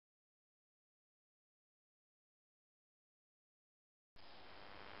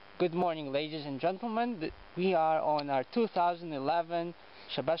Good morning, ladies and gentlemen. We are on our 2011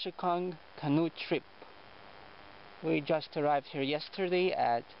 Shebeshekong canoe trip. We just arrived here yesterday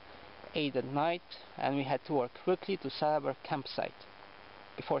at 8 at night, and we had to work quickly to set up our campsite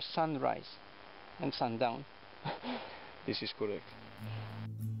before sunrise and sundown. This is correct.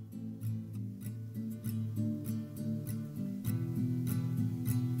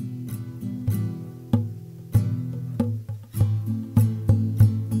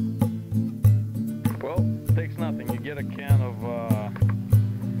 Well, it takes nothing. You get a can of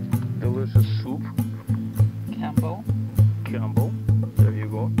delicious soup. Campbell. There you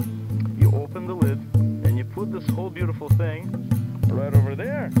go. You open the lid and you put this whole beautiful thing right over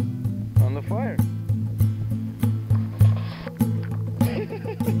there on the fire.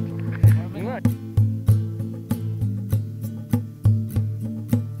 Nice.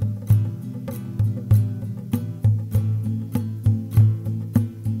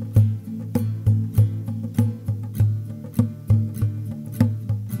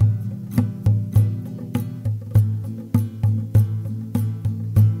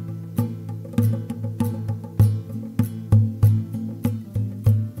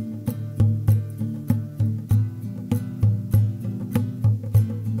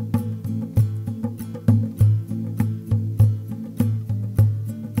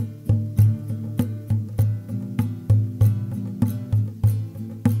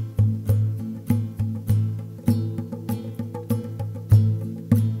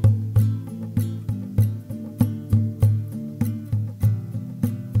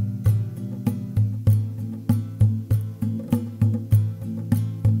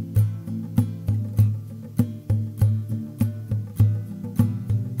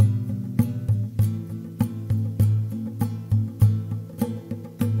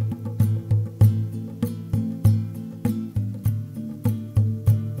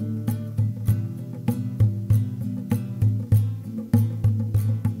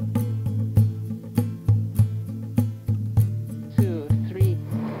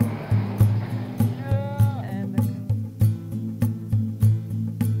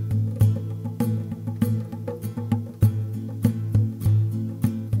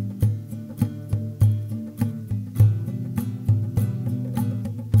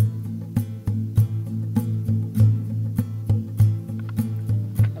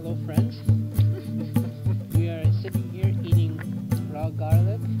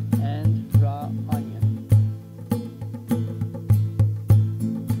 Garlic and raw onion.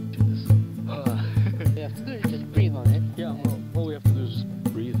 What you have to do is just breathe on it. Yeah, well, all we have to do is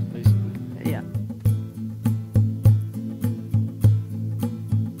breathe, basically. Yeah.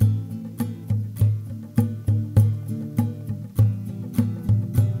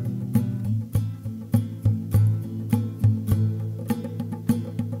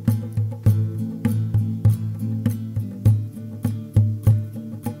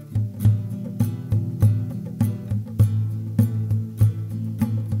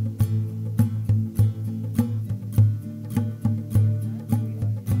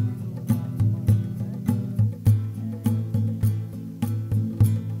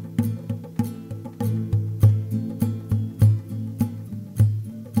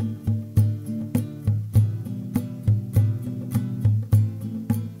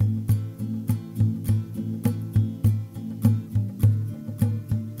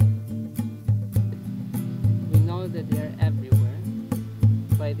 That they are everywhere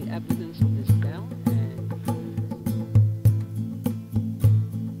by the evidence of this town. And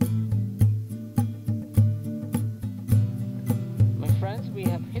my friends, we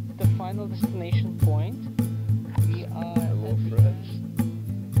have hit the final destination point. We are Hello, friends.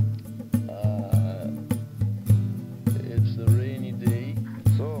 It's a rainy day,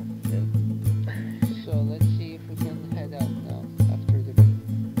 so let's see if we can head out now after the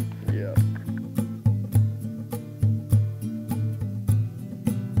rain. yeah.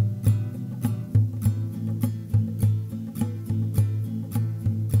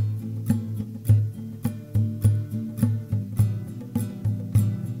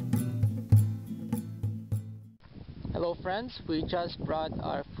 Hello friends, we just brought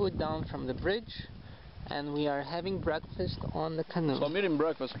our food down from the bridge and we are having breakfast on the canoe. So I'm eating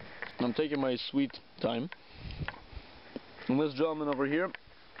breakfast. I'm taking my sweet time. And this gentleman over here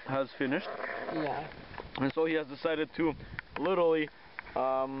has finished. Yeah. And so he has decided to literally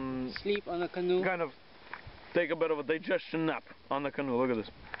Sleep on the canoe. kind of take a bit of a digestion nap on the canoe. Look at this.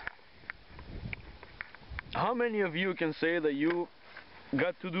 How many of you can say that you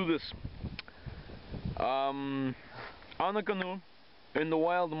got to do this on a canoe in the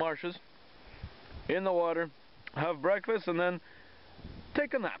wild marshes, in the water, have breakfast, and then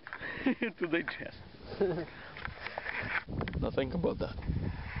take a nap to digest. Now think about that.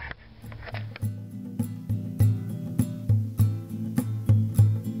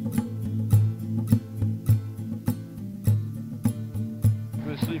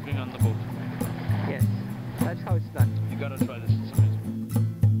 We're sleeping on the boat. Yes, that's how it's done. You gotta try this. It's amazing.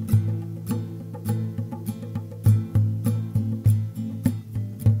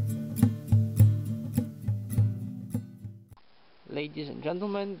 Ladies and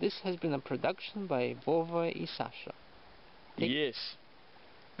gentlemen, this has been a production by Vova and Sasha. Yes.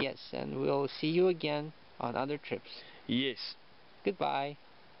 Yes, and we'll see you again on other trips. Yes. Goodbye.